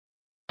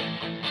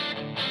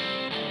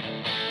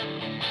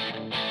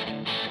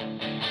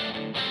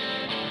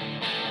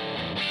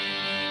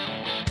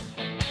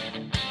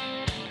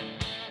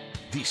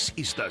This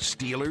is the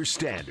Steelers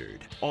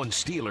Standard on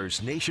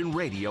Steelers Nation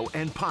Radio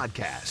and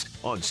podcast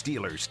on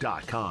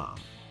Steelers.com.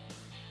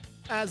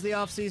 As the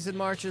offseason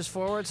marches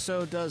forward,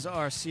 so does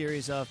our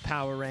series of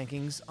power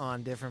rankings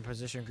on different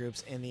position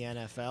groups in the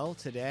NFL.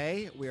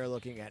 Today, we are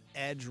looking at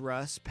edge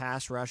rush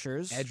pass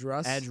rushers. Edge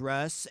rush,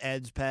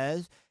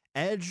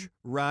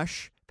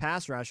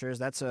 pass rushers.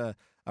 That's a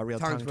real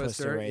tongue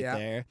twister right yeah.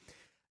 there.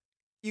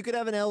 You could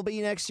have an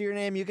LB next to your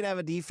name. You could have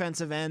a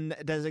defensive end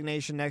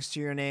designation next to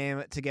your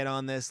name to get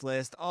on this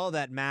list. All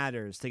that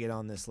matters to get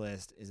on this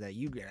list is that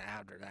you get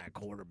after that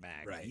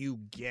quarterback. Right. You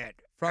get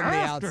from the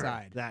after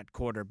outside. that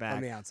quarterback.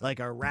 From the outside. Like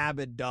a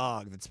rabid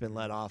dog that's been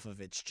let off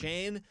of its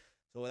chain.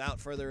 So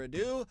without further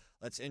ado,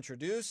 let's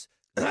introduce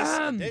this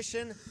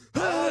edition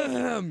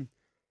of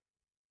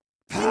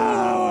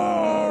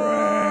Power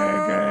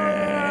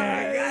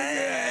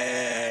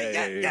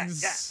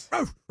Rankings.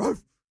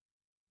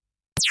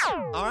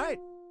 All right.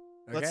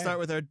 Let's Okay. start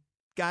with our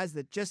guys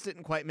that just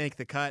didn't quite make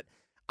the cut.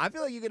 I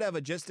feel like you could have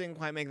a just didn't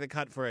quite make the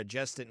cut for a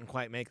just didn't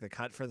quite make the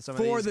cut for some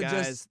of these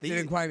guys. Just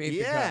didn't quite make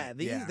the cut.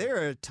 There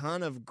are a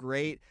ton of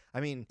great. I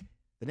mean,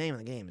 the name of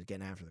the game is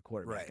getting after the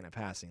quarterback Right. in a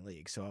passing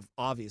league. So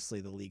obviously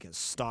the league has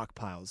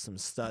stockpiled some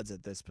studs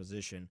at this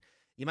position.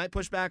 You might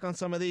push back on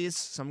some of these.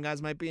 Some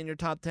guys might be in your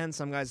top 10.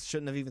 Some guys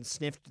shouldn't have even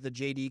sniffed the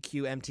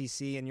JDQ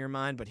MTC in your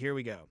mind, but here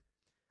we go.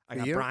 I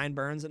got Brian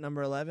Burns at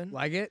number 11.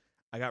 Like it?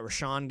 I got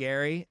Rashawn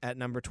Gary at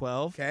number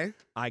 12. Okay.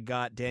 I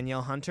got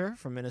Danielle Hunter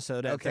from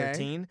Minnesota at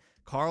 13.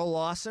 Carl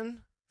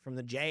Lawson from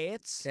the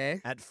Jets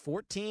at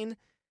 14.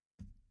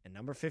 And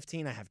number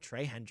 15, I have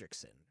Trey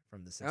Hendrickson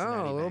from the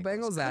Cincinnati a little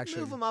Bengals Could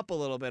action. move him up a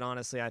little bit,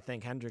 honestly, I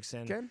think,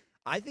 Hendrickson. Okay.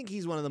 I think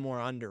he's one of the more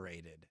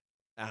underrated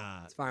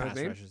pass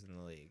rushers in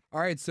the league.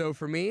 All right, so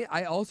for me,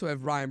 I also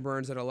have Ryan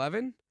Burns at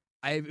 11.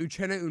 I have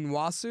Uchenna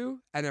Nwasu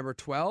at number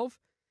 12.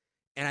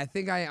 And I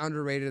think I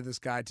underrated this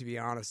guy, to be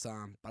honest,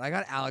 but I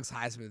got Alex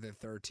Highsmith at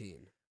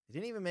 13. He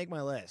didn't even make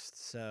my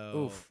list,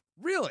 so... Oof.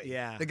 Really?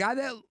 Yeah. The guy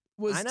that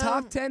was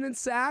top 10 in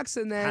sacks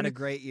and then... Had a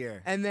great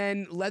year. And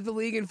then led the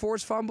league in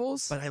forced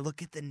fumbles. But I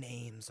look at the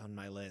names on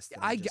my list.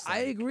 And I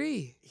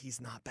agree.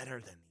 He's not better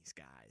than these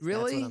guys.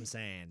 Really? That's what I'm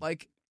saying.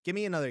 Like, give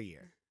me another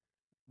year.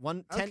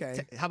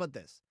 10, how about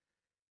this?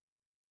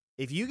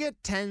 If you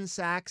get 10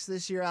 sacks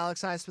this year,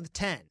 Alex Highsmith,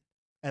 10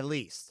 at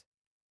least,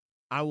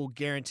 I will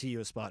guarantee you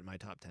a spot in my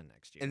top 10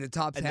 next year. In the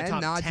top 10?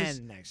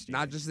 Next year.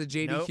 Not just the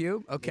JDQ?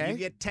 Nope. Okay. If you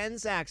get 10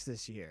 sacks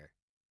this year,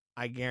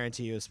 I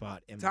guarantee you a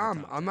spot in my Tom,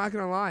 top 10. I'm not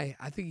going to lie.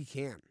 I think he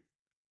can.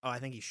 Oh, I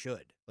think he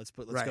should. Let's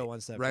Right. go one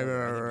step Right,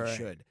 further. I think right. he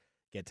should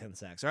get 10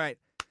 sacks. All right.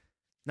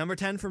 Number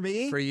 10 for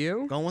me. For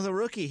you? Going with a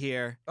rookie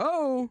here.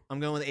 Oh. I'm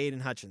going with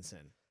Aiden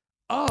Hutchinson.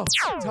 Oh,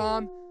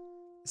 Tom.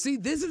 See,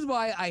 this is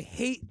why I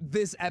hate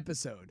this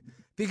episode.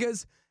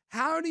 Because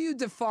how do you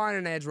define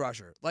an edge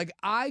rusher? Like,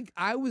 I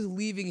was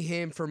leaving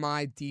him for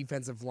my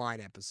defensive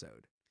line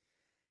episode.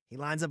 He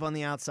lines up on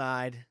the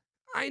outside.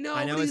 I know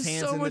but his he's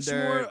hands so in much the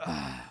dirt. more.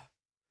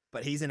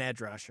 But he's an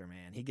edge rusher,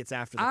 man. He gets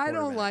after the I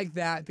quarterback. don't like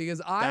that because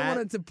I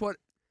wanted to put.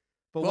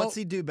 But what's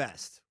he do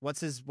best?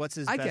 What's his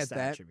I best get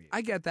that. attribute?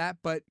 I get that,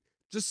 but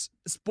just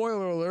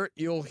spoiler alert,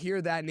 you'll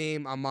hear that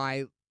name on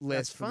my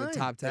list for the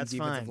top 10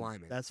 defensive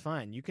linemen. That's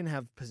fine. You can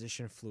have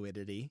position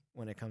fluidity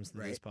when it comes to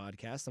this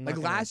podcast. Like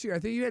last year, I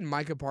think you had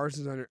Micah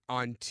Parsons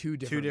on two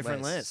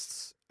different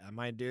lists. I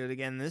might do it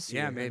again this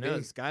year. Yeah, Who maybe.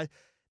 knows? Guys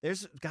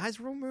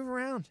will move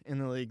around in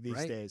the league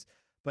these days.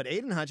 But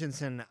Aiden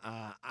Hutchinson,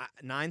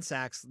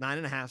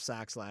 9.5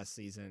 sacks last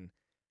season.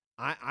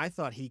 I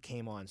thought he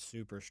came on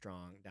super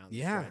strong down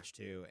the stretch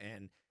too.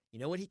 And you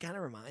know what he kind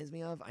of reminds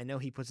me of? I know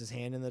he puts his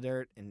hand in the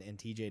dirt and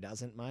TJ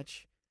doesn't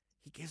much.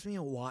 He gives me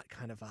a Watt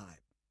kind of vibe.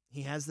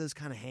 He has those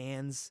kind of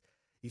hands.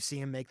 You see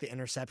him make the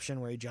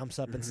interception where he jumps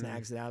up and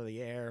snags it out of the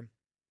air.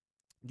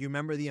 Do you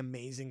remember the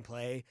amazing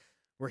play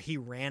where he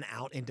ran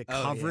out into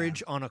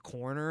coverage on a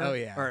corner? Oh,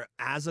 yeah. Or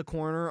as a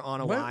corner on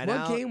a wideout?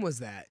 What game was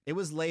that? It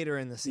was later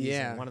in the season,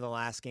 Yeah. one of the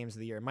last games of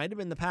the year. It might have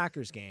been the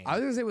Packers game. I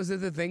was going to say, was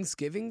it the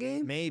Thanksgiving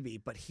game? Maybe,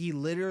 but he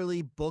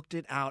literally booked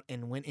it out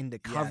and went into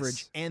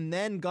coverage and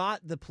then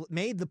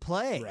made the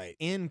play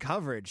in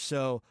coverage.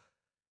 So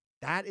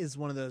that is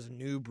one of those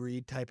new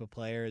breed type of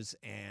players,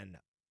 and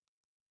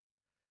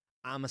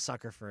I'm a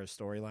sucker for a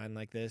storyline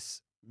like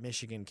this.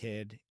 Michigan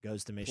kid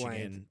goes to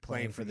Michigan,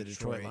 playing for the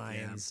Detroit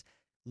Lions,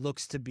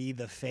 looks to be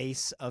the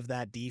face of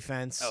that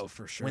defense. Oh,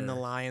 for sure. When the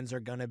Lions are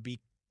going to be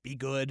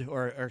good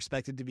or are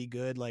expected to be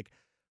good, like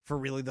for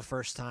really the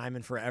first time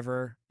in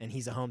forever, and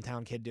he's a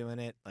hometown kid doing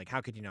it. Like,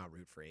 how could you not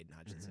root for Aiden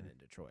Hutchinson in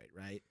Detroit,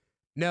 right?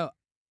 No,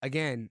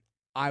 again,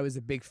 I was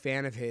a big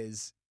fan of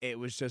his. It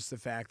was just the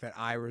fact that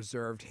I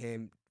reserved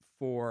him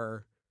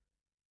for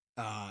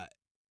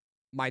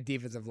my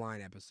defensive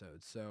line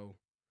episode. So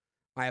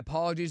my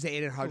apologies to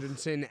Aiden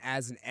Hutchinson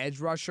as an edge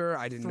rusher.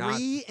 I did not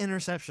 3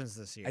 interceptions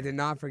this year. I did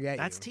not forget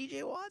That's you.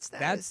 TJ Watt's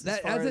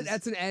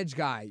That's an edge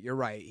guy. You're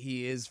right.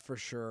 He is for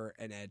sure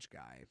an edge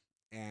guy.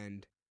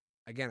 And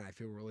again, I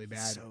feel really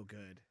bad. So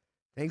good.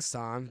 Thanks,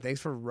 Tom. Thanks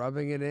for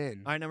rubbing it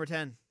in. All right, number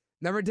 10.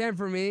 Number 10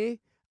 for me,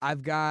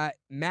 I've got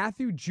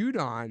Matthew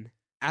Judon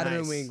out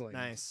of New England.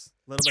 Nice.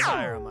 A little bit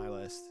higher on my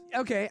list.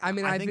 Okay, I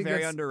mean, I think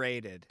very that's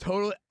underrated.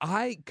 totally.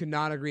 I could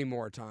not agree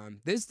more, Tom.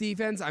 This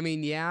defense, I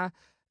mean, yeah,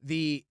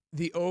 the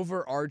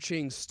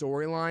overarching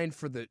storyline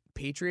for the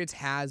Patriots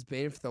has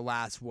been for the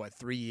last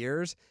 3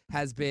 years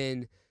has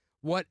been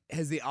what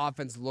has the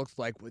offense looked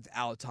like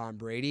without Tom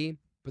Brady,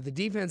 but the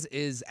defense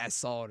is as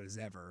solid as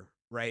ever,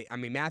 right? I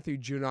mean, Matthew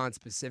Judon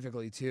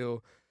specifically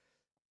too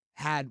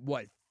had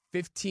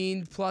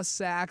 15 plus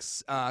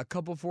sacks, a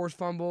couple forced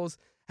fumbles,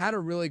 had a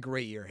really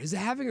great year. He's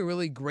having a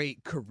really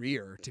great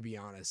career, to be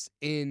honest,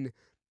 in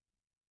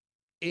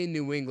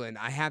New England.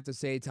 I have to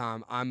say,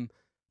 Tom, I'm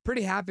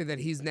pretty happy that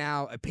he's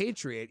now a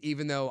Patriot,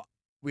 even though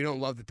we don't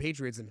love the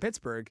Patriots in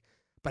Pittsburgh,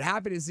 but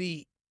happy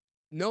to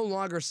no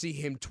longer see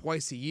him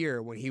twice a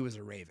year when he was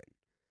a Raven.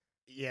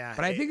 Yeah.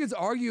 But I think it's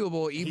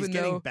arguable, he's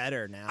getting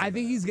better now. I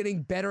think he's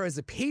getting better as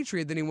a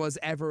Patriot than he was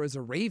ever as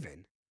a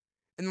Raven.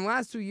 In the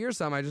last 2 years,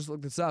 Tom, I just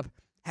looked this up,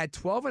 had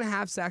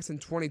 12.5 sacks in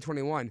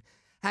 2021,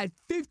 had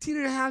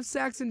 15.5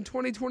 sacks in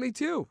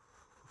 2022.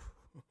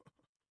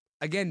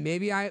 Again,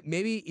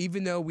 maybe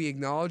even though we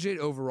acknowledge it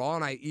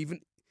overall, and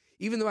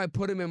even though I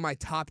put him in my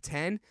top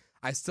 10,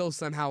 I still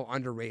somehow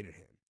underrated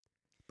him.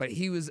 But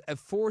he was a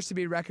force to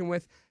be reckoned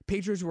with.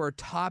 Patriots were a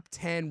top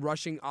 10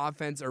 rushing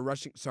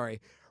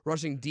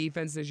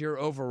defense this year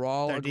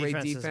overall. Their a great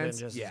defense defense.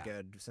 has been just as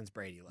good since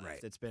Brady left. Right.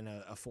 It's been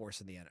a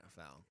force in the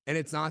NFL. And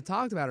it's not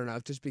talked about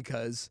enough just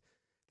because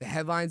the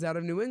headlines out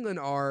of New England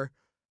are,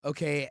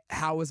 okay,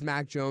 how is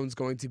Mac Jones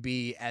going to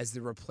be as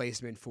the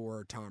replacement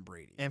for Tom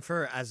Brady? And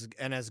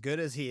as good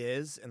as he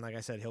is, and like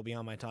I said, he'll be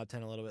on my top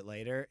 10 a little bit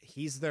later.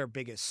 He's their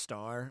biggest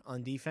star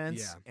on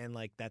defense, and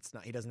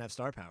he doesn't have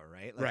star power,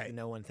 right? Right.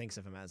 No one thinks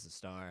of him as a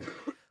star,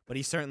 but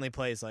he certainly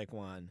plays like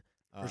one.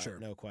 For sure,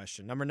 no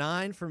question. Number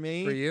 9 for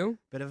me. For you,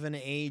 bit of an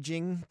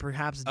aging,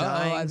 perhaps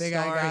dying I think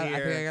star I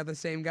here. think I got the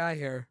same guy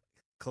here.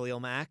 Khalil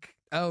Mack.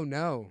 Oh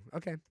no.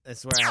 Okay.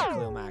 That's where I have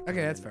Khalil Mack.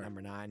 Okay, that's fair.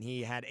 Number 9.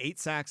 He had 8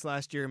 sacks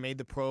last year, made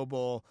the Pro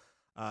Bowl.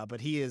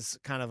 But he is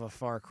kind of a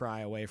far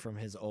cry away from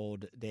his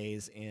old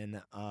days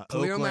in Khalil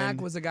Oakland. Mack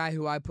was a guy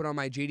who I put on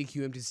my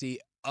JDQ MTC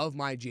of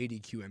my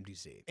JDQ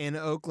MTC. In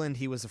Oakland,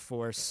 he was a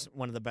force,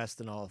 one of the best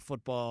in all of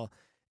football.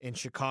 In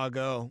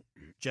Chicago,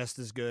 just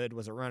as good.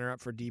 Was a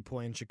runner-up for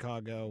DPOY in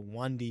Chicago.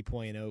 Won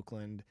DPOY in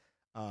Oakland.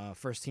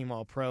 First team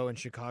All-Pro in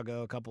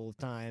Chicago a couple of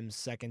times.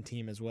 Second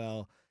team as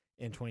well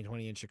in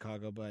 2020 in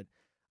Chicago. But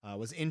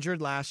was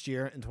injured last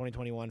year in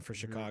 2021 for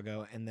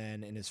Chicago. And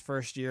then in his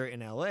first year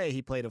in LA,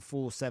 he played a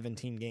full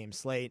 17-game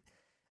slate,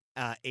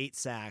 8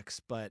 sacks.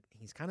 But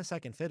he's kind of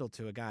second fiddle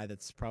to a guy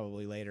that's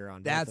probably later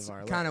on both of our lists.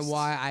 That's kind of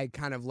why I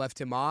kind of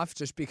left him off,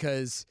 just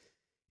because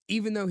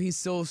even though he's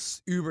still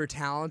uber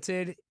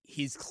talented,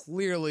 he's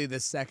clearly the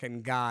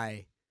second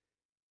guy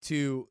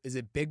to, is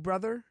it Big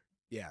Brother?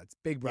 Yeah, it's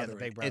Big Brother.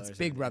 Yeah, it's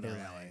Big Brother in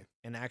LA.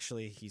 And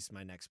actually, he's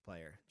my next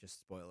player. Just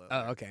spoiler.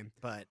 Oh, okay.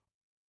 But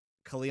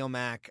Khalil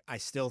Mack, I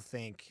still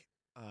think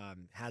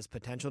has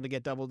potential to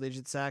get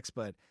double-digit sacks,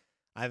 but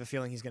I have a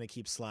feeling he's going to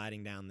keep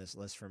sliding down this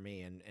list for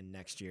me, and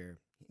next year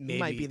he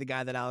might be the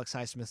guy that Alex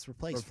Highsmith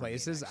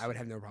replaces. I would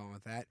have no problem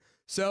with that.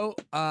 So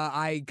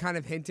I kind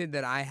of hinted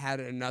that I had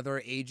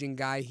another aging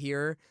guy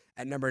here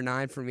at number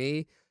 9 for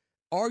me.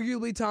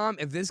 Arguably, Tom,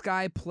 if this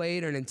guy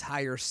played an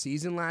entire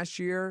season last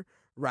year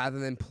rather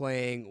than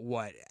playing,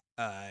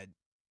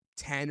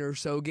 10 or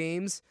so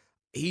games,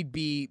 he'd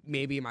be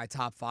maybe in my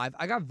top 5.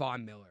 I got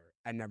Von Miller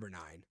at number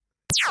 9.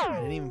 I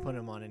didn't even put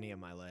him on any of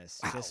my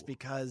lists just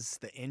because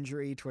the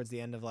injury towards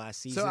the end of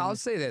last season. So I'll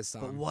say this,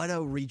 Tom. But what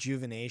a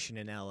rejuvenation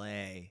in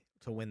LA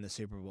to win the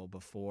Super Bowl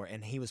before.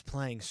 And he was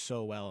playing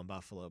so well in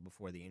Buffalo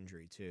before the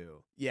injury,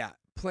 too. Yeah,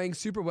 playing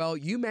super well.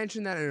 You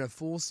mentioned that in a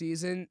full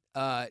season,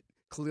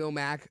 Khalil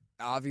Mack,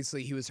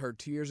 obviously he was hurt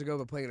 2 years ago,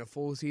 but playing in a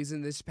full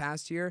season this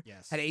past year,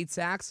 had 8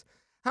 sacks.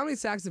 How many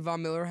sacks did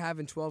Von Miller have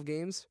in 12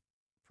 games?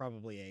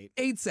 Probably 8.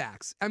 8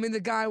 sacks. I mean,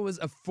 the guy was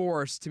a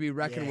force to be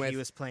reckoned with. He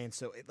was playing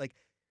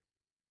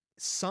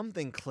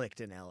something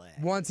clicked in LA.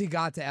 Once he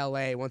got to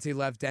LA, once he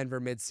left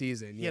Denver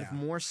midseason. He had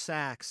more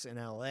sacks in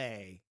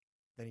LA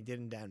than he did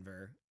in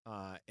Denver.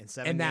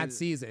 In that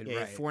season, he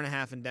right. had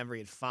 4.5 in Denver.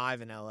 He had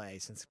 5 in LA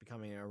since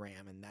becoming a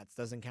Ram, and that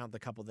doesn't count the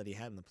couple that he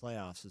had in the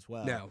playoffs as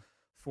well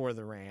for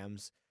the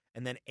Rams.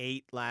 And then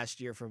 8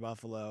 last year for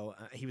Buffalo.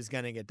 He was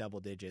going to get double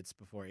digits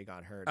before he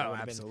got hurt. Oh,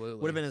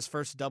 absolutely. Would have been his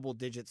first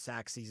double-digit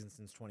sack season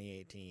since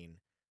 2018.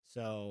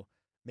 So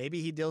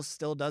maybe he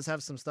still does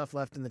have some stuff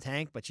left in the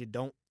tank, but you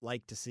don't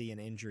like to see an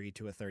injury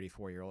to a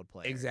 34-year-old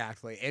player.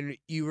 Exactly. And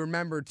you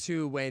remember,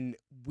 too, when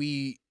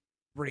we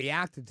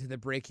reacted to the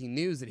breaking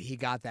news that he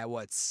got that,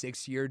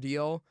 6-year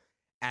deal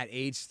at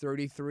age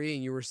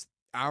 33, and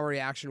our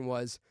reaction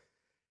was,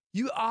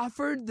 you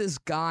offered this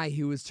guy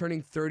who was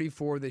turning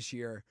 34 this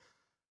year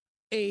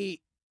a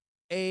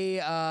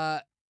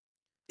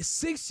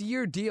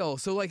 6-year deal.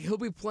 So, he'll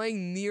be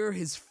playing near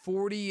his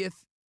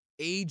 40th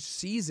age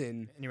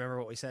season. And you remember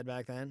what we said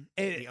back then?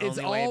 It's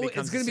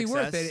going to be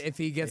worth it if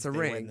he gets a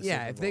ring.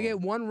 Yeah, if they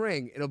get one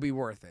ring, it'll be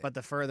worth it. But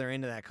the further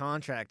into that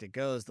contract it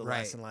goes, the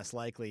less and less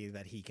likely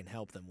that he can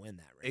help them win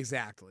that ring.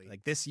 Exactly.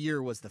 Like this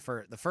year was the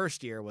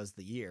first year was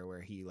the year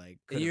where he like.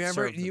 You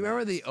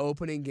remember the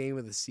opening game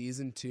of the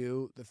season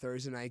too, the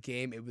Thursday night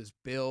game? It was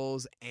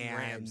Bills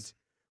and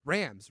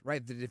Rams,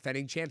 right? The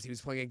defending champs. He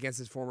was playing against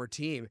his former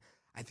team.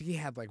 I think he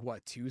had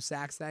 2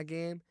 sacks that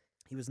game.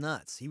 He was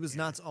nuts. He was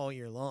nuts all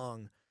year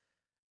long.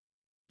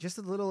 Just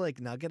a little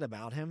nugget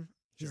about him.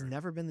 He's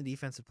never been the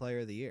defensive player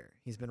of the year.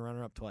 He's been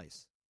runner-up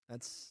twice.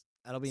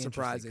 That'll be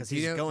surprising because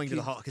he's going to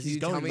the Hall. Because he's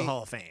going to the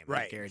Hall of Fame.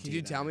 Right. Can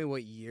you tell me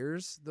what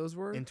years those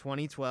were? In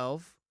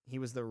 2012, he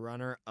was the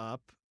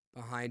runner-up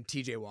behind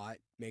T.J. Watt.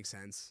 Makes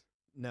sense.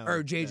 No,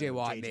 or J.J.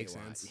 Watt makes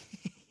sense.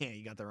 Yeah,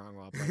 you got the wrong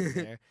Watt player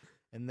there.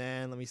 And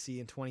then let me see.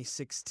 In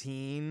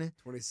 2016.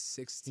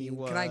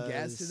 2016. Can I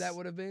guess who that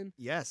would have been?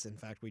 Yes. In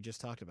fact, we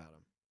just talked about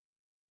him.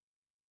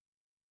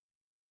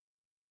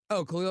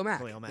 Oh, Khalil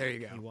Mack. There you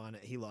go. He won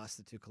it. He lost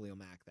it to Khalil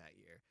Mack that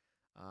year.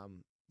 I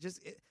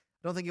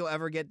don't think he'll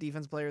ever get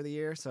Defense Player of the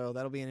Year, so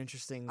that'll be an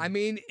interesting. I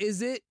mean,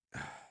 is it?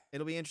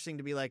 It'll be interesting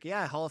to be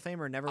Hall of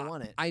Famer never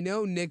won it. I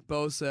know Nick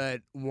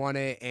Bosa won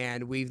it,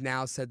 and we've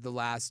now said the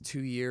last 2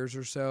 years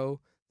or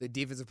so, the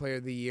Defensive Player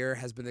of the Year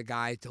has been the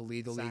guy to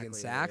lead the league in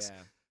sacks.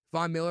 Yeah.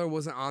 Von Miller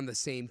wasn't on the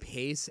same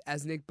pace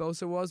as Nick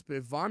Bosa was, but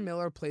if Von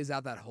Miller plays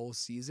out that whole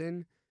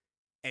season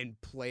and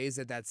plays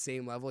at that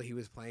same level he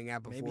was playing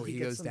at before he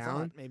goes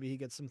down, maybe he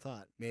gets some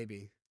thought.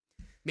 Maybe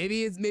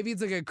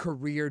it's like a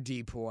career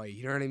depoy.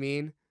 You know what I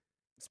mean?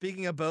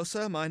 Speaking of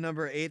Bosa, my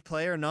number 8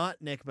 player,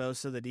 not Nick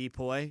Bosa, the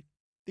depoy,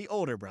 the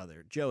older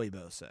brother, Joey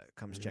Bosa,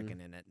 comes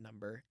checking in at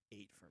number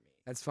 8 for me.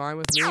 That's fine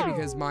with me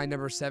because my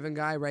number 7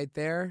 guy right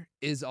there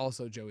is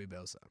also Joey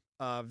Bosa.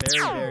 Very,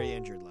 very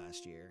injured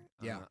last year.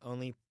 Yeah.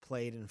 Only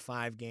played in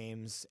 5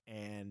 games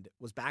and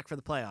was back for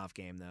the playoff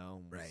game,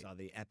 though. Right. We saw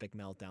the epic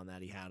meltdown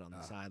that he had on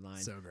the sideline.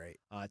 So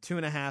great.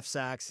 2.5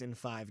 sacks in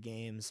 5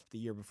 games. The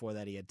year before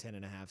that, he had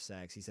 10.5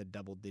 sacks. He's had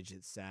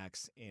double-digit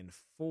sacks in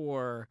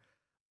 4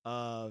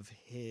 of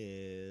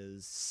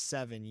his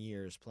 7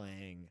 years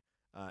playing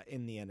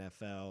in the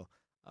NFL.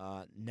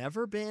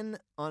 Never been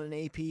on an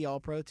AP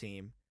All-Pro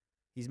team.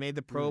 He's made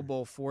the Pro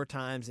Bowl 4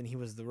 times, and he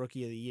was the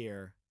Rookie of the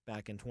Year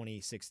back in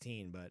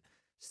 2016, but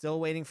still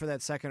waiting for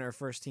that second or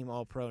first team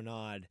All-Pro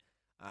nod.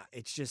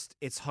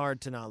 It's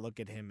hard to not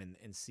look at him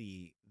and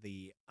see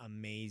the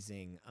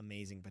amazing,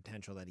 amazing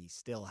potential that he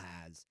still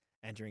has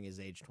entering his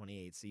age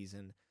 28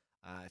 season.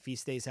 If he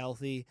stays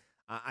healthy,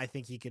 I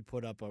think he could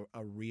put up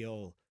a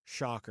real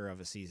shocker of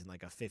a season,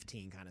 like a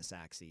 15 kind of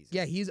sack season.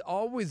 Yeah, he's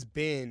always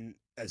been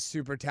a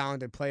super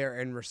talented player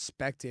and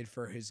respected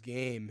for his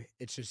game.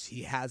 It's just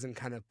he hasn't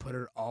kind of put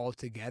it all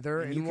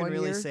together in 1 year. You can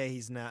really say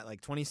he's not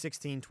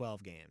 2016,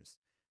 12 games.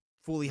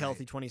 Fully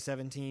healthy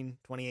 2017,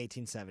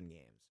 2018, 7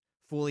 games.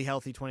 Fully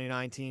healthy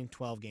 2019,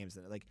 12 games.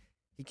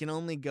 He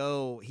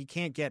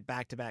can't get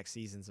back-to-back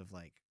seasons of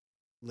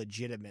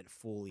legitimate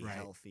fully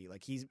healthy.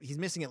 He's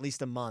missing at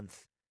least a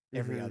month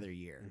every other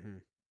year. Mm-hmm.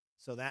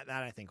 So that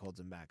I think holds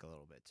him back a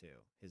little bit too,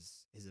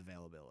 his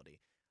availability.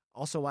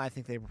 Also why I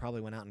think they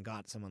probably went out and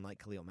got someone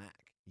like Khalil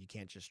Mack. You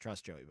can't just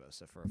trust Joey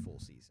Bosa for a full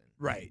season.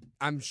 Right.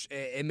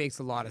 It makes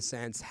a lot of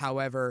sense.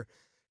 However,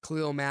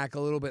 Khalil Mack, a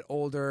little bit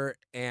older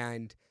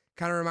and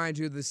kind of reminds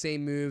you of the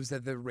same moves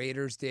that the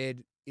Raiders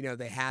did. You know,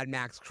 they had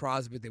Max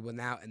Crosby, but they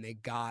went out and they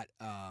got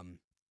help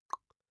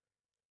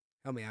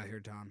me out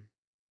here, Tom.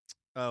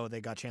 Oh, they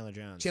got Chandler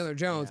Jones. Yeah.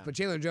 But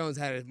Chandler Jones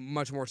had a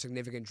much more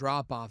significant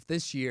drop-off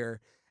this year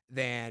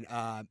than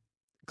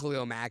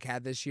Khalil Mack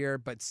had this year,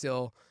 but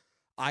still,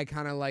 I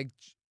kind of like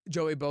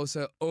Joey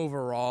Bosa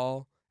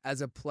overall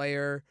as a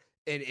player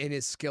in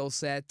his skill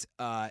set.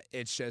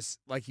 It's just,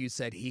 like you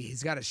said,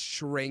 he's got to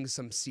string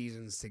some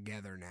seasons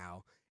together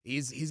now.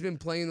 He's been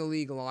playing the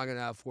league long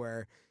enough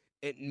where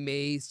it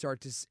may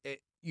start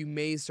you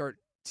may start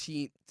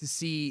to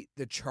see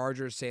the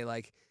Chargers say,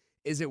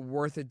 is it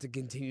worth it to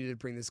continue to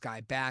bring this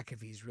guy back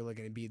if he's really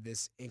going to be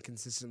this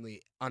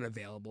inconsistently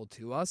unavailable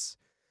to us?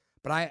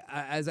 But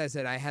as I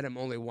said, I had him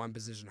only one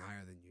position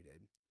higher than you did.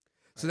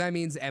 Right. So that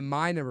means at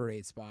my number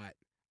 8 spot,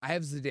 I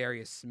have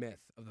Zadarius Smith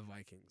of the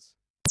Vikings.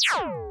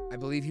 I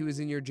believe he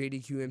was in your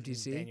JDQ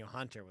MTC. Daniel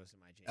Hunter was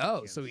in my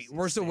JDQ. Oh, so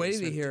we're still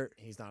waiting to hear.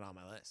 He's not on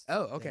my list.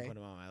 Oh, okay. Didn't put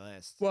him on my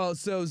list. Well,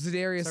 so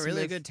Zadarius Smith. It's a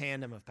really good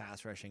tandem of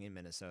pass rushing in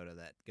Minnesota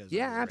that goes.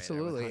 Yeah,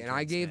 absolutely. And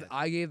I gave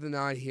the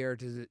nod here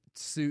to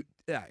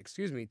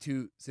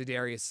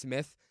Zadarius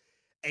Smith.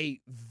 A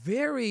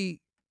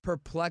very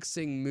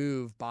perplexing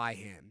move by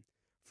him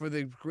for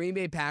the Green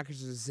Bay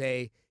Packers to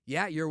say,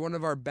 yeah, you're one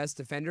of our best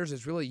defenders.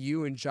 It's really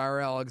you and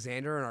Jair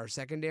Alexander in our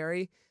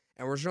secondary,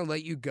 and we're just going to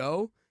let you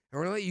go. And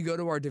we're going to let you go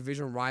to our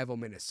division rival,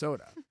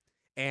 Minnesota.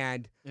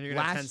 And you're going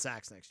to have 10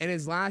 sacks next year. And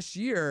his last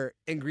year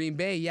in Green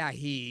Bay,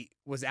 he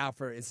was out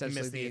for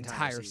essentially the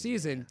entire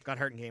season. Yeah. Got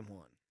hurt in game 1.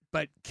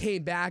 But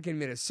came back in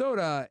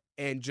Minnesota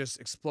and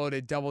just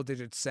exploded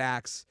double-digit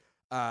sacks,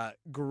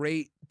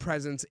 great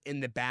presence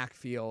in the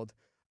backfield.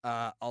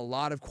 a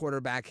lot of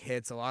quarterback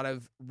hits, a lot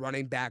of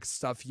running back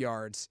stuff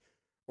yards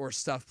or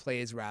stuff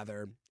plays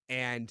rather.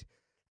 And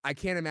I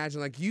can't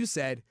imagine, like you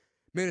said,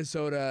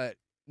 Minnesota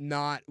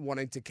not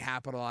wanting to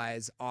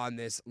capitalize on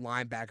this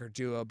linebacker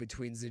duo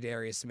between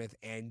Zadarius Smith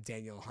and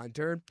Daniel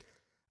Hunter.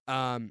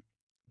 But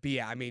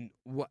yeah, I mean,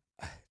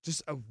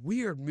 just a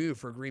weird move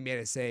for Green Bay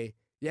to say,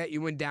 yeah,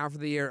 you went down for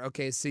the year.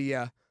 Okay, see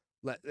ya.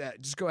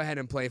 Just go ahead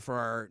and play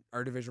for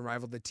our division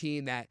rival, the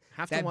team that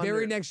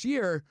very next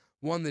year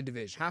won the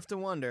division. Have to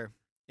wonder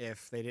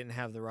if they didn't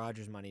have the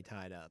Rodgers money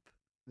tied up.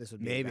 This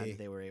would be a guy that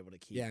they were able to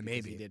keep. Yeah,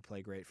 maybe. He did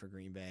play great for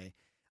Green Bay.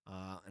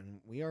 And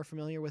we are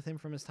familiar with him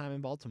from his time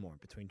in Baltimore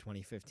between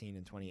 2015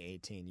 and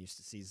 2018. Used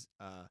to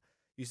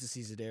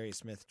see Zadarius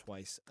Smith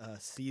twice a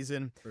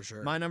season. For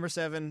sure. My number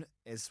 7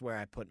 is where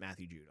I put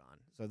Matthew Judon.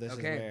 So this is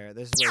where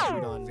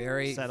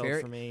Judon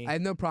settled for me. I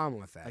have no problem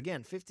with that.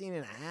 Again, 15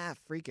 and a half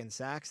freaking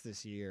sacks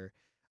this year.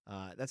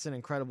 That's an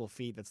incredible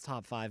feat. That's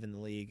top 5 in the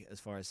league as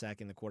far as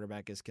sacking the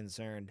quarterback is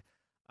concerned.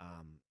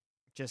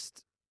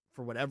 Just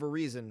for whatever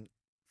reason,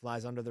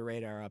 flies under the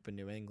radar up in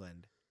New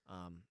England.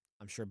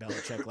 I'm sure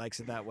Belichick likes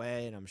it that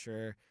way, and I'm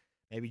sure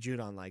maybe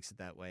Judon likes it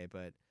that way,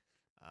 but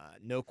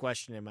no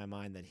question in my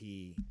mind that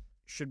he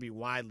should be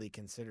widely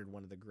considered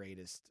one of the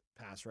greatest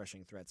pass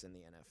rushing threats in the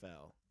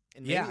NFL.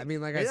 And maybe, I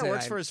mean, like I said, that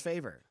works for his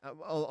favor.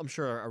 I'm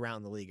sure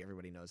around the league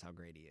everybody knows how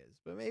great he is,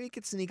 but maybe he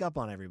could sneak up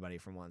on everybody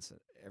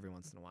every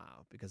once in a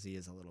while because he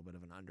is a little bit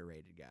of an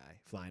underrated guy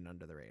flying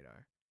under the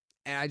radar.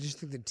 And I just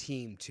think the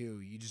team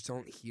too. You just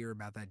don't hear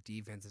about that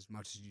defense as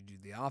much as you do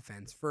the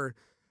offense for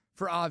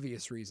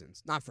obvious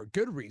reasons. Not for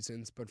good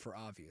reasons, but for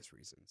obvious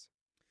reasons.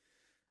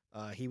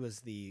 He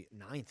was the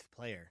 9th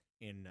player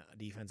in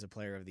Defensive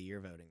Player of the Year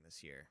voting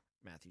this year,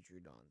 Matthew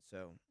Judon.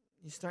 So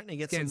he's starting to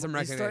get some recognition.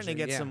 He's starting to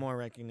get some more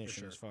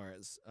recognition as far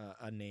as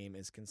a name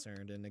is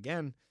concerned. And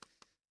again,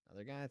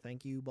 another guy,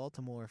 thank you,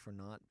 Baltimore, for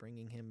not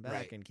bringing him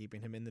back and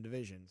keeping him in the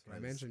division. I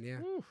mentioned,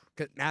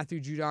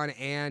 Matthew Judon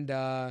and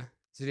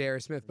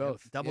Zadarius Smith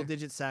both.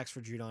 Double-digit sacks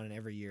for Judon in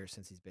every year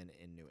since he's been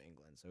in New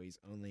England. So he's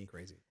only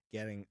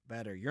getting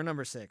better. You're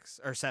number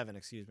 7,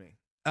 excuse me.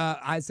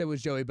 I said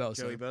was Joey Bosa.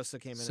 Joey Bosa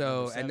came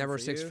in at number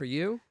 6 for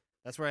you.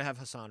 That's where I have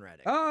Hassan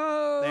Reddick.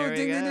 Oh, there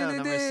we go.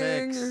 Number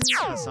 6, ding.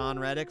 Hassan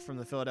Reddick from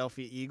the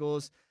Philadelphia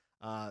Eagles.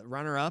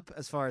 Runner-up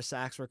as far as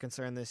sacks were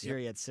concerned this year.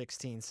 He had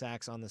 16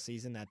 sacks on the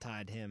season. That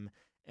tied him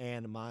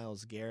and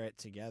Myles Garrett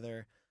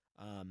together.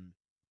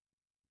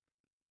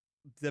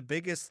 The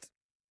biggest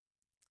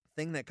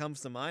thing that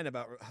comes to mind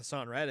about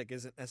Hassan Reddick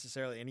isn't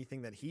necessarily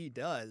anything that he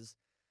does,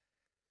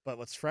 but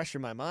what's fresh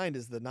in my mind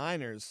is the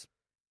Niners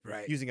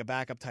using a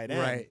backup tight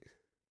end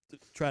to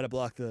try to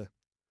block the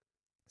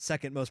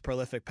second most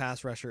prolific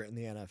pass rusher in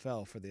the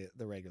NFL for the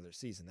regular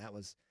season. That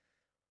was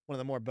one of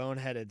the more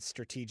boneheaded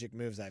strategic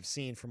moves I've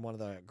seen from one of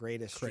the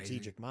greatest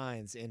strategic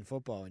minds in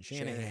football, in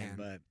Shanahan.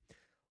 But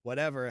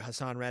whatever,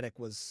 Hassan Reddick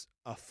was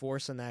a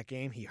force in that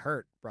game. He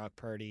hurt Brock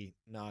Purdy,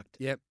 knocked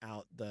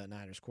out the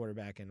Niners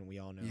quarterback, and we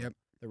all know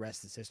the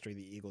rest is history.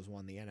 The Eagles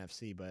won the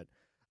NFC, but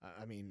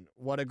I mean,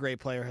 what a great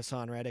player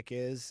Hassan Reddick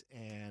is,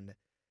 and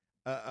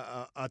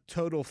a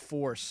total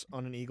force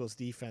on an Eagles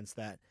defense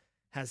that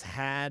has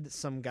had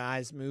some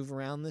guys move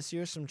around this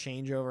year, some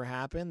changeover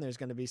happen. There's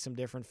going to be some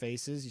different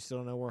faces. You still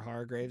don't know where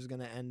Hargrave's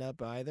going to end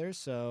up either.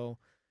 So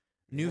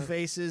new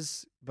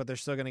faces, but they're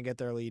still going to get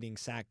their leading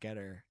sack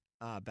getter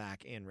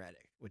back in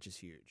Reddick, which is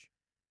huge.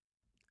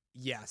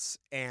 Yes,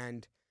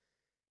 and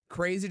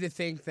crazy to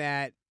think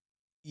that,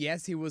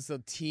 yes, he was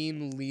the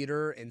team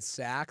leader in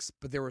sacks,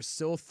 but there were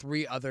still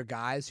 3 other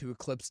guys who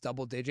eclipsed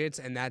double digits,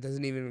 and that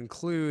doesn't even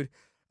include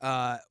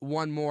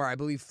one more. I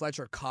believe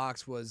Fletcher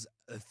Cox was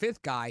the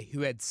 5th guy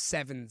who had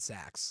 7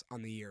 sacks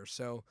on the year.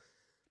 So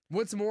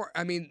what's more,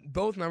 I mean,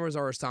 both numbers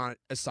are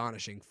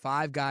astonishing.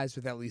 5 guys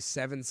with at least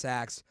 7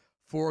 sacks,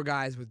 4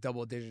 guys with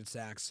double-digit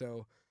sacks.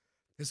 So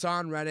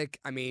Hassan Reddick,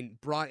 I mean,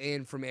 brought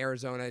in from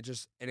Arizona,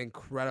 just an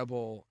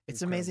incredible.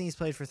 It's amazing he's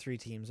played for 3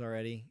 teams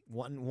already.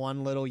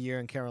 One little year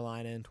in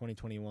Carolina in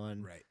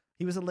 2021. Right.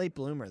 He was a late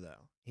bloomer,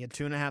 though. He had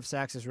 2.5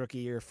 sacks his rookie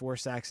year, 4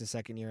 sacks his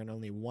second year, and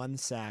only 1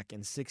 sack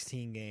in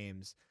 16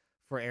 games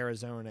for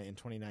Arizona in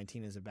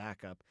 2019 as a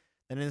backup.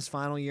 Then in his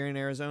final year in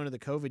Arizona, the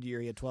COVID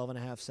year, he had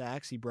 12.5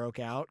 sacks. He broke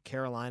out.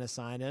 Carolina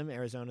signed him.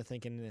 Arizona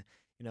thinking,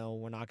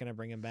 we're not going to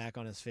bring him back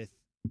on his 5th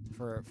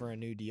for a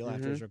new deal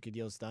after his rookie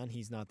deal's done.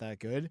 He's not that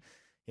good.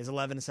 He has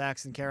 11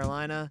 sacks in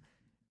Carolina.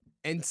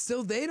 And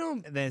still they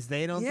don't think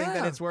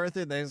that it's worth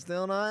it. They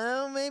still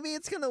not. Maybe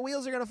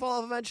wheels are going to fall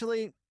off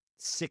eventually.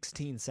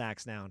 16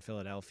 sacks now in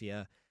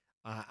Philadelphia.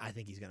 I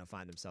think he's going to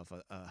find himself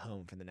a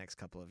home for the next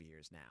couple of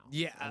years now.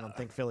 Yeah. I don't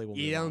think Philly will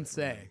move You on don't from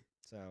say. him.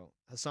 So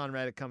Hassan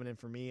Reddick coming in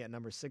for me at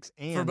number 6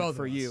 and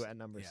for you at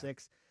number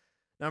 6.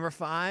 Number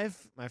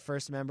 5, my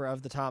first member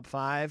of the top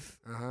 5.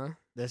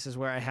 This is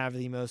where I have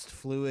the most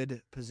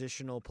fluid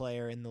positional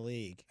player in the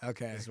league.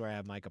 Okay. This is where I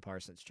have Micah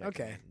Parsons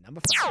checking Okay. in.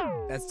 Number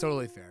 5. That's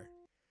totally fair.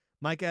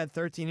 Micah had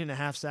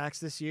 13.5 sacks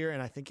this year,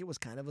 and I think it was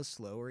kind of a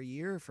slower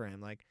year for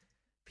him. Like,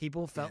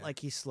 People felt like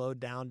he slowed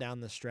down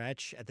the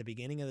stretch. At the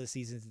beginning of the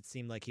season, it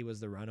seemed like he was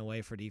the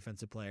runaway for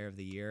Defensive Player of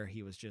the Year.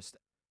 He was just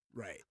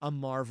a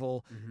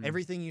marvel. Mm-hmm.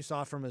 Everything you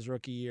saw from his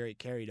rookie year, it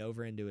carried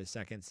over into his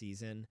second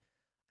season.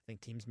 I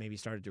think teams maybe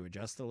started to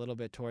adjust a little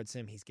bit towards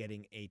him. He's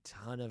getting a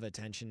ton of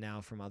attention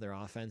now from other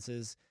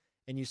offenses.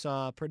 And you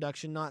saw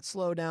production not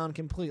slow down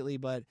completely,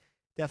 but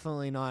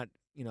definitely not,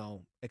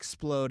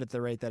 explode at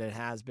the rate that it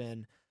has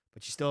been.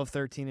 But you still have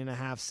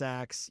 13.5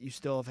 sacks. You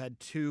still have had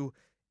 2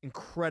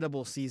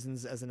 incredible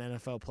seasons as an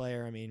NFL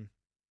player. I mean,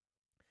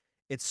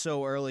 it's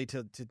so early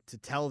to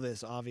tell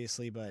this,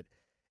 obviously, but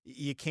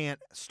you can't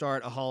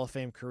start a Hall of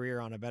Fame career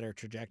on a better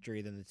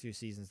trajectory than the 2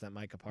 seasons that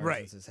Micah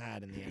Parsons has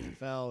had in the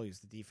NFL. He was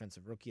the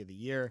Defensive Rookie of the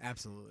Year.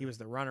 Absolutely. He was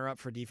the runner-up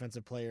for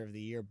Defensive Player of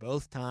the Year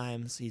both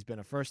times. He's been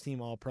a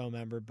first-team All-Pro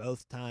member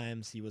both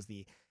times. He was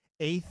the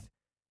 8th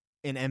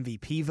in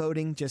MVP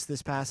voting just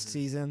this past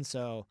season.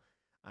 So,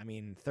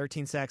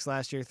 13 sacks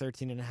last year,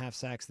 13.5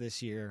 sacks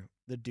this year.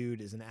 The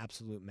dude is an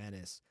absolute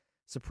menace.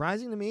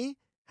 Surprising to me,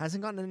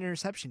 hasn't gotten an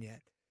interception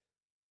yet.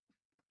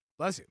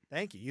 Bless you.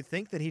 Thank you. You'd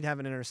think that he'd have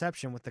an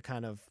interception with the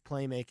kind of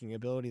playmaking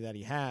ability that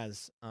he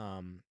has,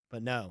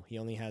 but no. He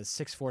only has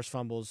 6 forced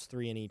fumbles,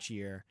 3 in each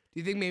year. Do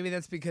you think maybe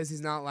that's because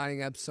he's not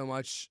lining up so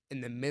much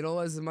in the middle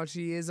as much as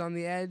he is on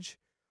the edge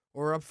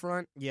or up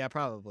front? Yeah,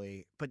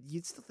 probably. But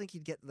you'd still think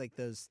you'd get like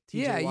those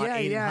TJ Yeah, Watt, yeah,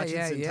 Aiden yeah,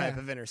 Hutchinson yeah, type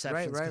of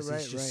interceptions because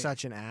he's just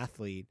such an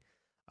athlete.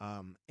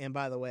 And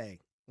by the way,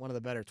 one of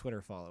the better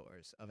Twitter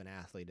followers of an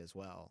athlete as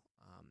well.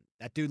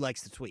 That dude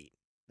likes to tweet.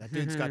 That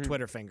dude's got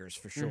Twitter fingers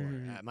for sure.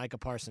 Micah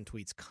Parsons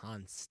tweets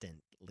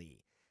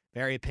constantly.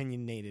 Very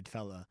opinionated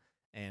fella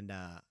and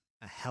a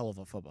hell of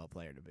a football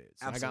player to boot.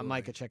 So I got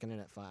Micah checking in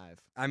at 5.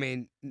 I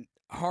mean,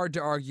 hard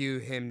to argue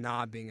him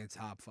not being a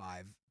top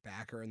 5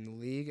 backer in the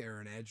league or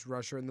an edge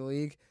rusher in the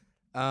league.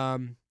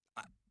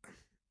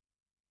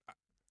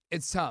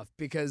 It's tough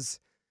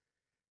because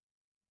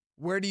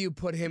where do you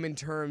put him in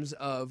terms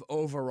of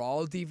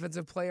overall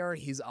defensive player?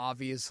 He's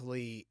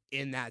obviously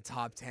in that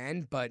top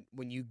 10, but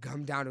when you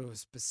come down to a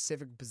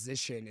specific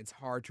position, it's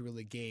hard to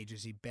really gauge.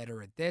 Is he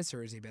better at this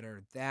or is he better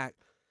at that?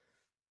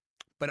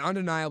 But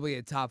undeniably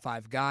a top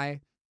 5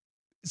 guy.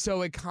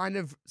 So it kind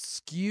of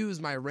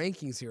skews my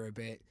rankings here a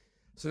bit.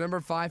 So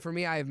number 5 for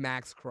me, I have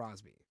Max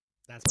Crosby.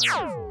 That's my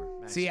number 4.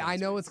 Max See, Crosby. I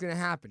know what's going to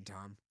happen,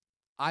 Tom.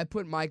 I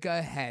put Micah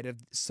ahead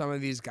of some of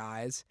these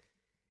guys.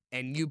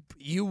 And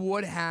you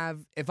would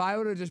have, if I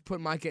would have just put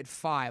Mike at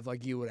 5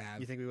 like you would have.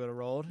 You think we would have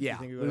rolled? Yeah, You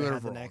think we we would have would've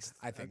had the rolled. next?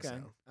 I think so.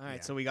 All right,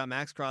 Yeah. so we got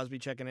Max Crosby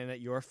checking in at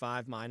your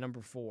 5, my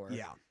number 4.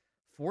 Yeah.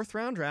 4th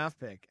round draft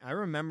pick. I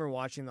remember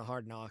watching the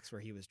Hard Knocks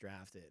where he was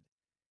drafted.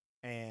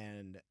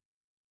 And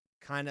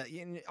kind of,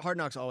 Hard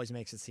Knocks always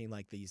makes it seem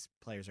like these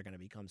players are going to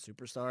become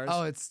superstars.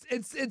 Oh,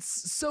 it's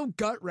so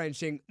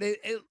gut-wrenching.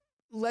 It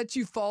lets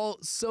you fall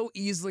so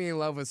easily in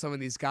love with some of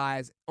these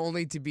guys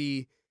only to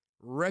be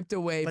ripped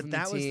away but from the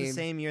that team. was the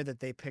same year that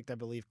they picked, I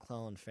believe,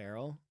 Clellan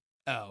Farrell.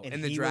 Oh, And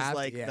in the he draft,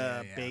 was like yeah,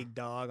 the yeah. big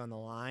dog on the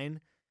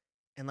line.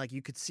 And like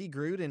you could see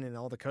Gruden and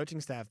all the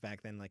coaching staff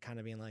back then like kind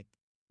of being like,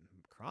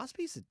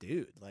 Crosby's a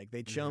dude. Like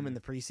they'd show him in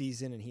the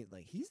preseason and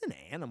he's an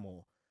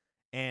animal.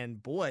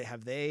 And boy,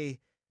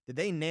 did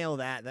they nail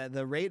that?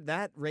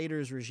 That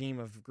Raiders regime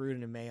of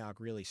Gruden and Mayock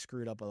really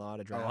screwed up a lot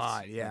of drafts. A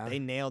lot, yeah. They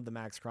nailed the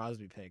Max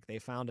Crosby pick. They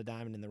found a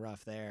diamond in the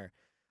rough there.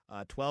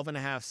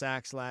 12.5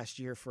 sacks last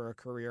year for a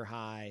career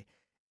high.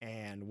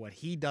 And what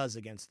he does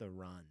against the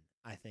run,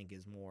 I think,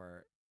 is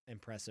more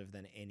impressive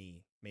than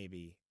any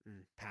maybe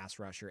pass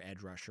rusher,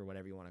 edge rusher,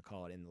 whatever you want to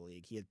call it in the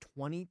league. He had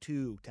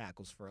 22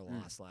 tackles for a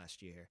loss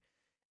last year,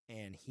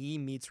 and he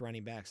meets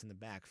running backs in the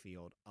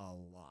backfield a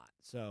lot.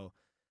 So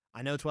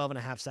I know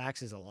 12.5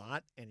 sacks is a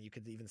lot, and you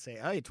could even say,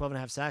 oh,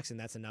 12.5 sacks, and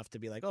that's enough to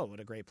be like, oh, what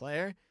a great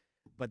player.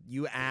 But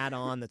you add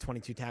on the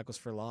 22 tackles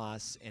for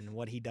loss and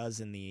what he does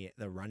in the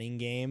running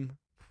game,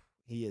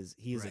 he is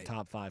a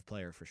top 5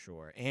 player for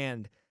sure.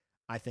 And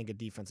I think a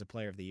Defensive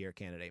Player of the Year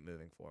candidate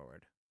moving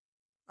forward.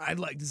 I'd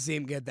like to see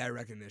him get that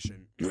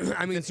recognition.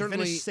 I mean, He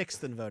certainly finished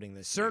 6th in voting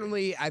this year.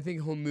 Certainly, I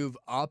think he'll move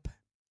up,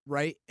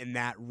 right, in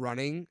that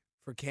running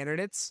for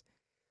candidates.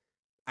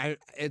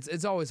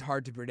 It's always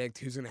hard to predict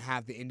who's going to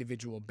have the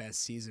individual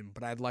best season,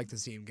 but I'd like to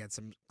see him get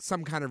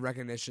some kind of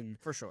recognition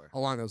for sure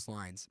along those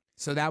lines.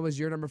 So that was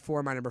your number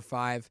 4, my number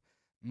 5.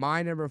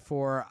 My number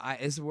 4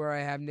 is where I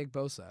have Nick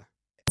Bosa.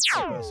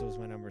 Nick Bosa was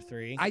my number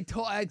 3. I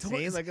told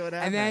See, look at what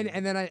and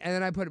happened.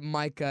 then I put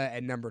Micah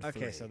at number 3.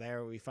 Okay, so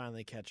there we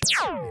finally catch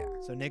up. Yeah.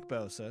 So Nick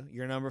Bosa,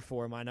 your number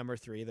 4, my number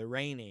 3, the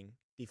reigning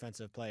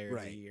Defensive Player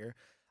of the Year.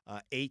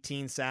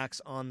 18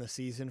 sacks on the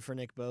season for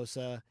Nick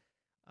Bosa.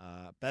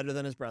 Better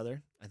than his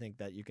brother. I think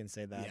that you can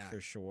say that for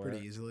sure.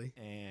 Pretty easily.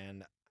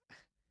 And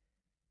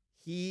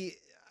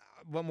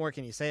what more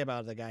can you say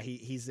about the guy?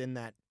 He's in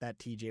that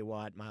TJ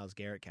Watt, Myles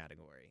Garrett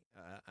category.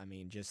 I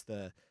mean, just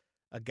a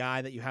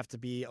guy that you have to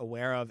be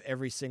aware of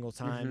every single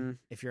time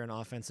if you're an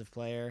offensive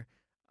player.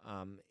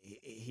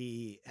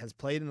 He has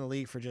played in the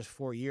league for just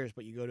 4 years,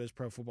 but you go to his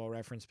Pro Football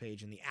Reference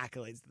page and the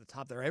accolades at the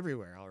top, they're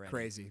everywhere already.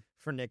 Crazy.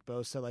 For Nick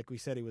Bosa, like we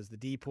said, he was the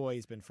DPOY.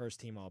 He's been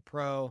first-team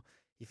All-Pro.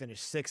 He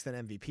finished 6th in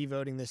MVP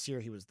voting this year.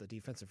 He was the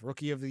Defensive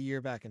Rookie of the Year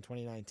back in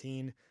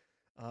 2019.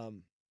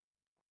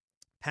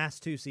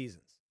 Past 2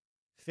 seasons,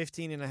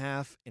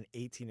 15.5 and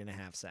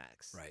 18.5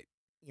 sacks. Right.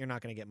 You're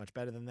not going to get much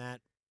better than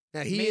that.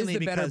 Now, he Mainly is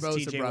the better because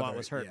Bosa TJ brother. Watt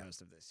was hurt Yeah.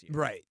 most of this year.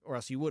 Right. Or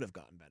else you would have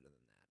gotten better than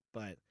that.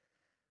 But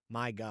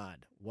my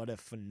God, what a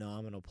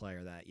phenomenal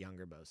player that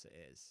younger Bosa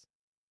is.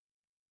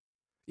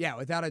 Yeah,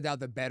 without a doubt,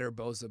 the better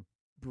Bosa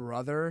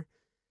brother.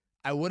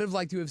 I would have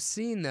liked to have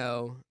seen,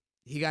 though,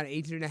 he got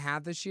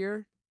 18.5 this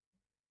year.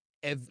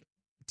 If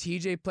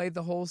TJ played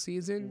the whole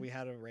season. We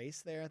had a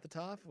race there at the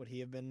top. Would he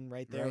have been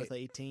right there with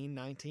 18,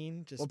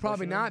 19? Well,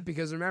 probably not,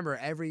 because remember,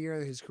 every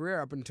year of his career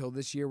up until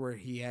this year where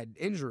he had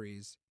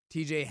injuries,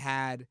 TJ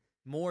had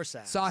more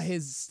sacks. Saw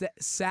his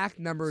sack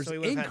numbers so he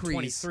would have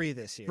increase. had 23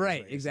 this year.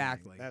 Right,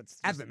 exactly. That's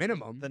at the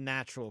minimum. The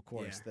natural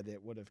course that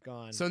it would have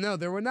gone. So, no,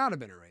 there would not have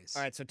been a race.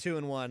 All right, so 2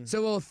 and 1.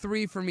 So, well,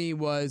 3 for me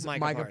was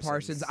Micah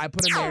Parsons. I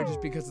put him there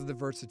just because of the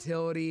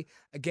versatility.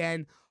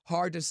 Again,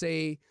 hard to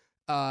say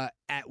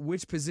at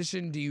which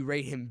position do you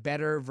rate him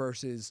better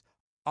versus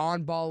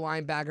on-ball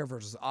linebacker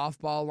versus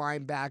off-ball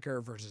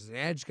linebacker versus an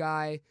edge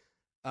guy.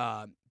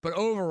 But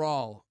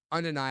overall,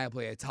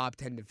 undeniably a top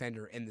 10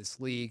 defender in this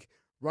league.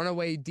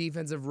 Runaway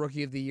Defensive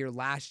Rookie of the Year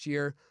last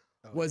year.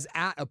 Was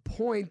at a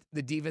point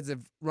the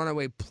Defensive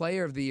Runaway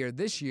Player of the Year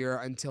this year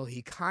until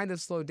he kind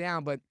of slowed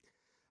down. But,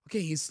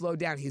 okay, he's slowed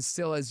down. He's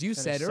still, as you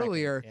said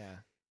earlier,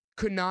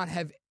 could not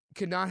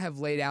have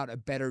laid out a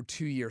better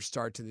 2-year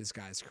start to this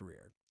guy's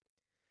career.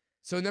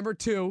 So number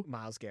 2,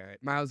 Myles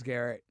Garrett.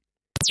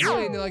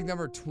 Really into like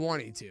number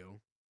 22.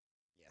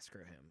 Yeah,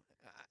 screw him.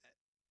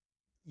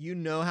 You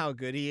know how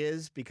good he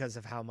is because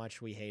of how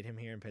much we hate him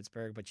here in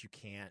Pittsburgh, but you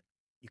can't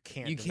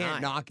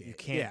knock it. You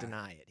can't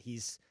deny it.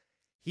 He's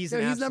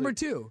number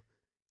 2.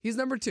 He's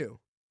number 2.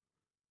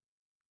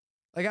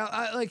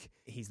 Like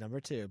he's number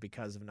 2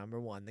 because of number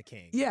 1, the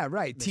King. Yeah,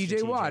 right.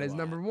 TJ Watt is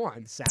number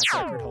 1. Sack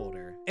record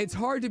holder. It's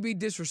hard to be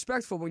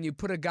disrespectful when you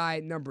put a guy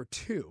at number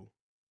 2.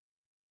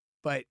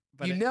 But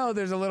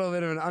there's a little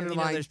bit of an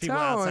underlying there's people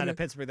tone. outside of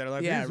Pittsburgh that are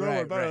like, yeah, he's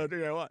right.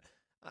 TJ Watt.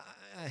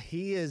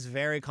 He is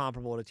very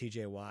comparable to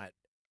TJ Watt.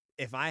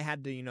 If I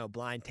had to,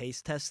 blind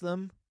taste test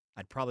them,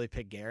 I'd probably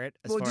pick Garrett.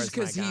 Just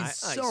because he's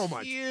so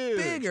much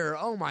bigger.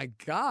 Oh my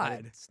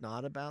God! But it's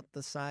not about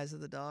the size of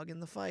the dog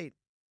in the fight,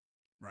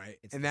 right?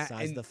 It's the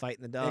size of the fight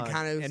in the dog.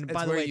 And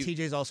by the way,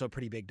 TJ's also a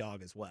pretty big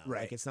dog as well.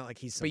 Right? Like, it's not like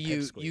he's some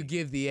But you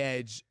give the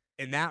edge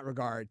in that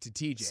regard to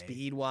TJ.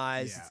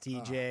 Speed-wise, it's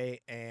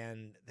TJ,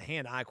 and the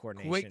hand-eye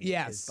coordination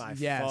is by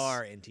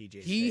far in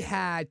TJ's He favor.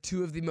 had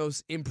 2 of the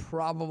most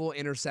improbable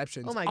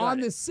interceptions on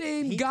the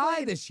same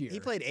guy this year.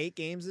 He played 8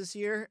 games this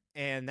year,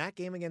 and that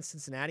game against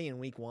Cincinnati in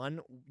Week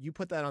 1, you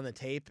put that on the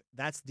tape,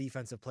 that's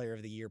Defensive Player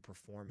of the Year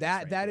performance.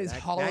 That is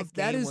Hall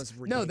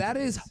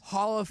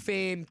of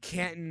Fame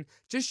Canton.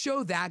 Just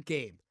show that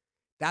game.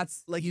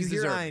 That's like you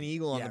hear Ian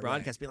Eagle on the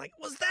broadcast being like,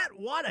 "Was that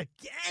Watt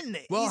again?"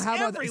 Well, He's how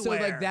about everywhere.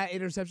 So like that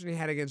interception he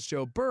had against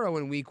Joe Burrow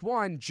in Week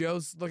 1?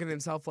 Joe's looking at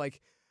himself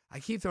like, "I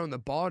keep throwing the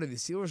ball to the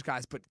Steelers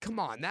guys, but come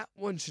on, that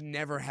one should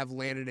never have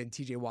landed in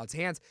T.J. Watt's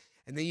hands."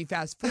 And then you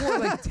fast forward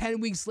like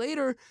 10 weeks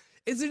later,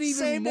 it's an even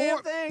Same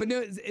more. Thing. But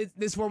no,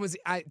 this one was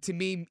to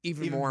me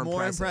even more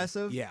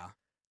impressive. Yeah.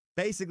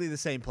 Basically the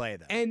same play,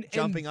 though. And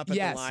jumping up at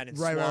the line and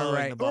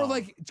swallowing the ball. Or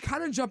like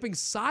kind of jumping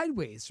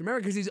sideways.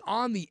 Remember, because he's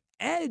on the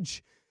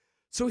edge.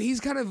 So he's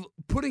kind of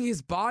putting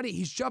his body,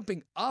 he's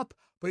jumping up,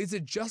 but he's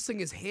adjusting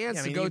his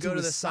hands to go to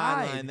the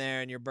sideline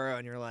there, and you're Burrow,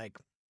 and you're like,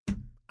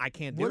 I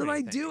can't do anything. What do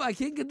I do? I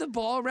can't get the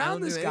ball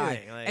around this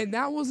guy. And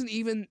that wasn't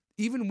even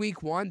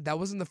Week 1. That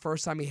wasn't the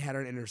first time he had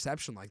an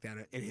interception like that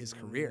in his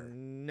career.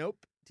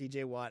 Nope.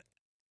 TJ Watt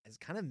has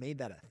kind of made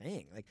that a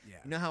thing. Like,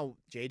 you know how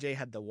JJ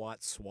had the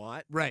Watt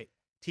swat? Right.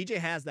 TJ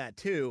has that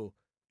too.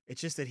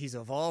 It's just that he's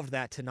evolved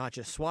that to not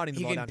just swatting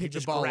the ball down. He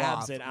just the ball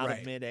grabs off. it out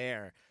of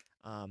midair.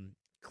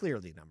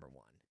 Clearly number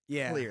 1.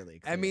 Yeah. Clearly.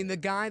 I mean,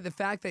 the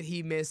fact that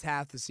he missed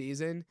half the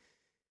season.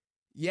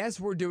 Yes,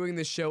 we're doing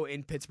this show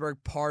in Pittsburgh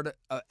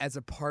as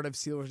a part of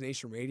Steelers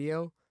Nation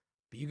Radio,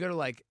 but you go to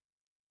like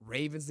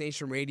Ravens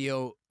Nation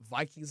Radio,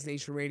 Vikings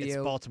Nation Radio. It's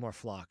Baltimore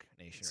Flock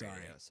Nation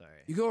Radio. Sorry.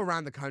 You go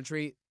around the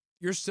country,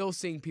 you're still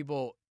seeing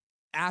people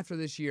after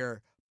this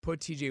year put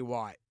TJ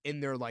Watt in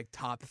their like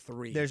top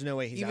 3. There's no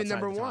way he's even outside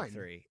number of the top 1.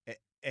 3.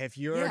 If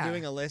you're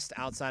doing a list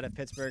outside of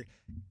Pittsburgh,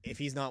 if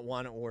he's not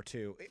 1 or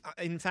 2,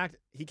 in fact,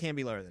 he can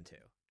be lower than 2.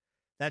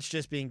 That's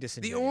just being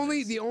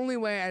disingenuous. The only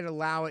way I'd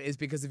allow it is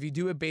because if you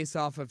do it based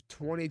off of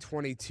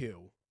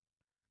 2022,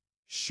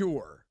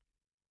 sure.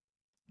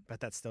 But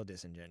that's still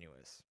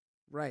disingenuous.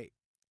 Right.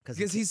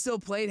 Because he still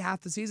played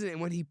half the season,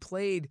 and when he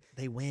played,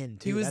 they win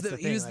too.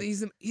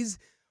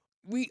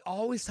 We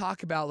always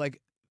talk about like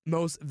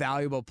most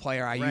valuable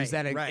player. I use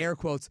that in air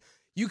quotes.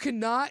 You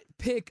cannot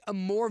pick a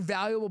more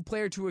valuable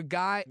player to a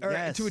guy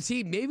or to a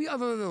team, maybe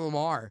other than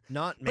Lamar.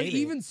 But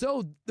even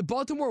so, the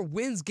Baltimore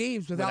wins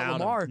games without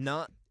Lamar.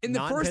 In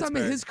the first time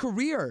in his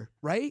career,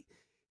 right?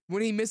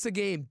 When he missed a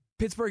game,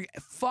 Pittsburgh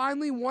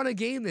finally won a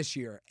game this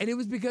year. And it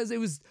was because it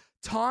was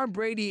Tom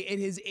Brady in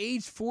his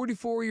age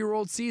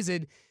 44-year-old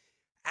season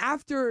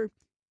after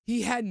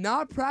he had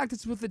not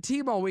practiced with the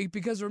team all week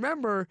because,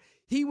 remember,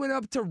 he went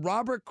up to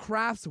Robert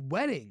Kraft's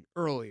wedding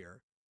earlier.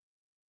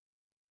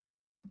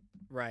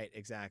 Right,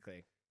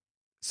 exactly.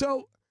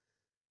 So,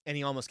 and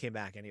he almost came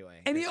back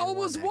anyway. And he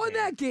almost won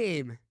that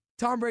game.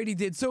 Tom Brady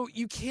did. So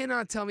you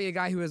cannot tell me a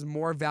guy who is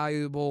more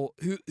valuable,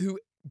 who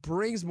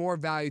brings more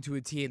value to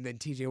a team than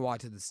TJ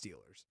Watt to the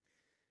Steelers.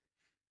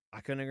 I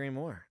couldn't agree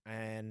more.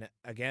 And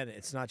again,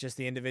 it's not just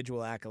the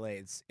individual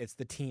accolades, it's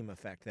the team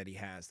effect that he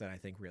has that I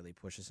think really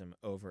pushes him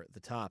over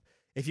the top.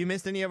 If you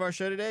missed any of our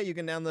show today, you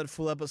can download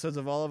full episodes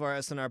of all of our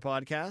SNR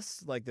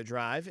podcasts, like The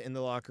Drive, In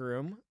the Locker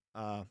Room.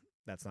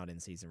 That's not in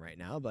season right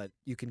now, but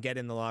you can get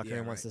in the locker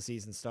room once the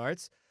season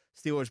starts.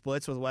 Steelers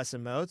Blitz with Wes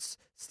and Moats,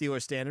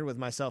 Steelers Standard with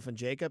myself and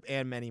Jacob,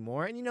 and many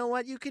more. And you know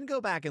what? You can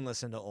go back and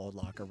listen to old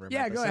locker room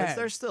episodes. Go ahead.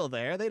 They're still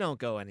there. They don't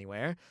go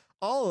anywhere.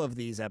 All of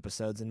these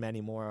episodes and many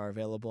more are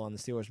available on the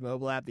Steelers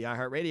mobile app, the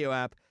iHeartRadio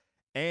app,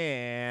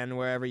 and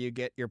wherever you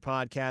get your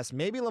podcasts.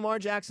 Maybe Lamar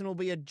Jackson will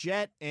be a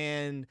Jet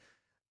and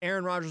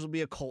Aaron Rodgers will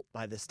be a Colt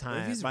by this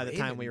time. By the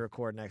time we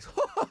record next.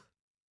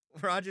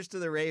 Rodgers to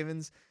the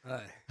Ravens.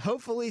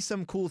 Hopefully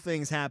some cool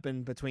things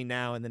happen between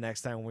now and the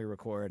next time we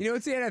record. You know,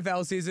 it's the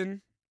NFL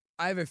season.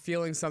 I have a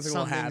feeling something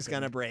will happen. Something's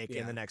going to break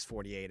in the next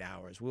 48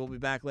 hours. We'll be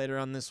back later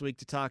on this week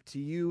to talk to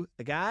you,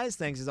 the guys.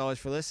 Thanks as always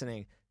for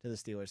listening to the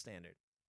Steelers Standard.